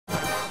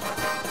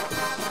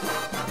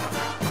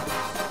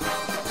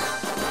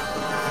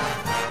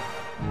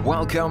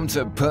Welcome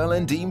to Pearl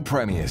and Dean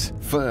Premiers.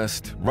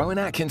 First, Rowan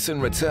Atkinson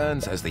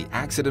returns as the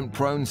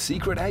accident-prone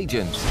secret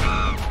agent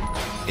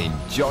in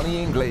Johnny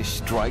English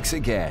Strikes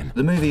Again.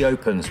 The movie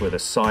opens with a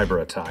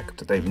cyber attack.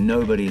 They've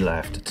nobody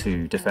left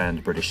to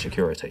defend British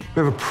security.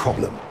 We have a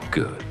problem.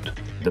 Good.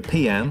 The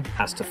PM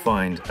has to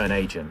find an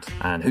agent.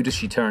 And who does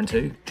she turn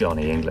to?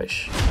 Johnny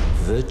English.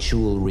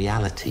 Virtual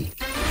reality.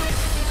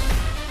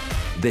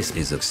 This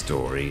is a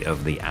story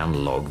of the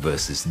analog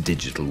versus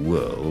digital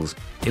worlds.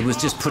 It was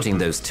just putting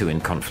those two in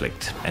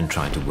conflict and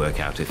trying to work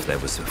out if there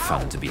was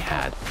fun to be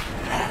had.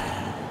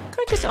 Can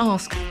I just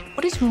ask,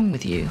 what is wrong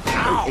with you?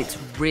 It's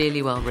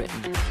really well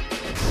written.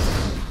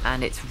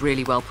 And it's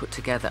really well put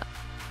together.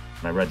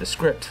 And I read the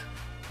script.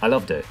 I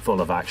loved it.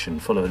 Full of action,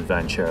 full of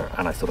adventure,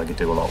 and I thought I could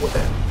do a lot with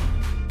it.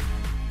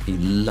 He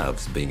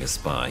loves being a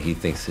spy. He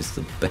thinks it's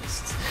the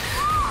best.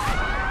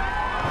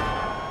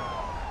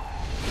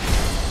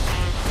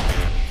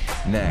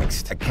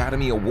 Next,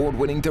 Academy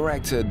Award-winning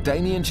director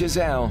Damien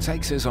Chazelle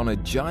takes us on a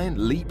giant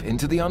leap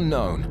into the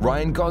unknown.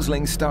 Ryan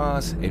Gosling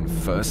stars in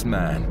First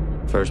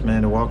Man. First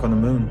man to walk on the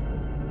moon.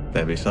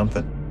 That'd be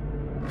something.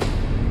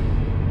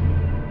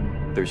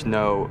 There's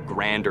no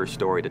grander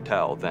story to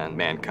tell than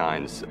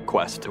mankind's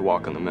quest to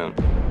walk on the moon.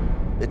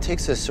 It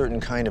takes a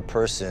certain kind of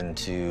person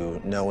to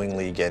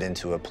knowingly get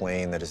into a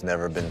plane that has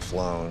never been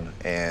flown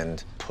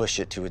and push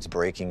it to its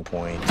breaking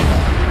point.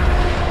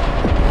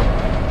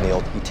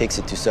 Neil, he takes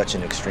it to such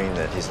an extreme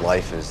that his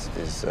life is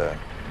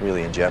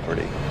really in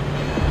jeopardy.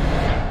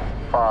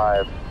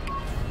 5,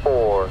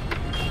 4,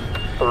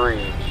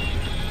 3,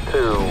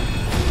 2.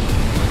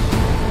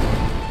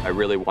 I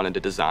really wanted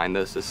to design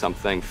this as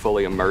something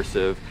fully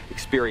immersive,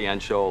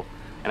 experiential,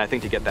 and I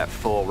think to get that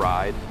full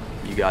ride,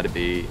 you got to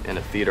be in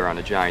a theater on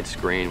a giant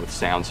screen with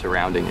sound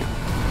surrounding you.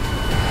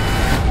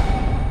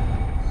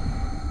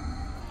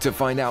 To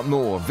find out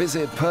more,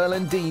 visit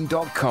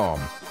pearlanddean.com.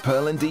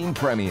 Pearl and Dean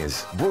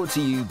Premiers, brought to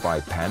you by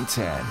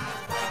Pantene.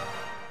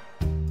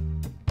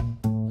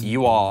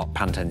 You are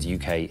Pantene's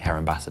UK hair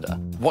ambassador.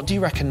 What do you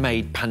reckon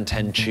made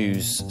Pantene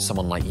choose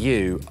someone like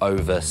you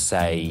over,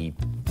 say,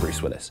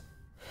 Bruce Willis?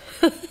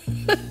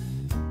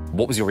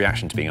 What was your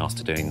reaction to being asked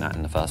to doing that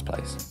in the first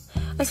place?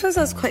 I suppose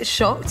I was quite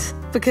shocked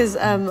because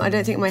I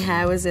don't think my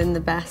hair was in the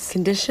best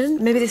condition.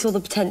 Maybe they saw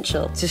the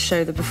potential to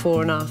show the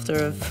before and after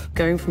of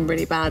going from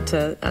really bad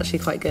to actually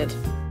quite good.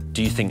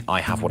 Do you think I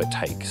have what it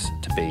takes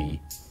to be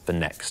the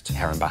next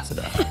hair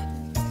ambassador?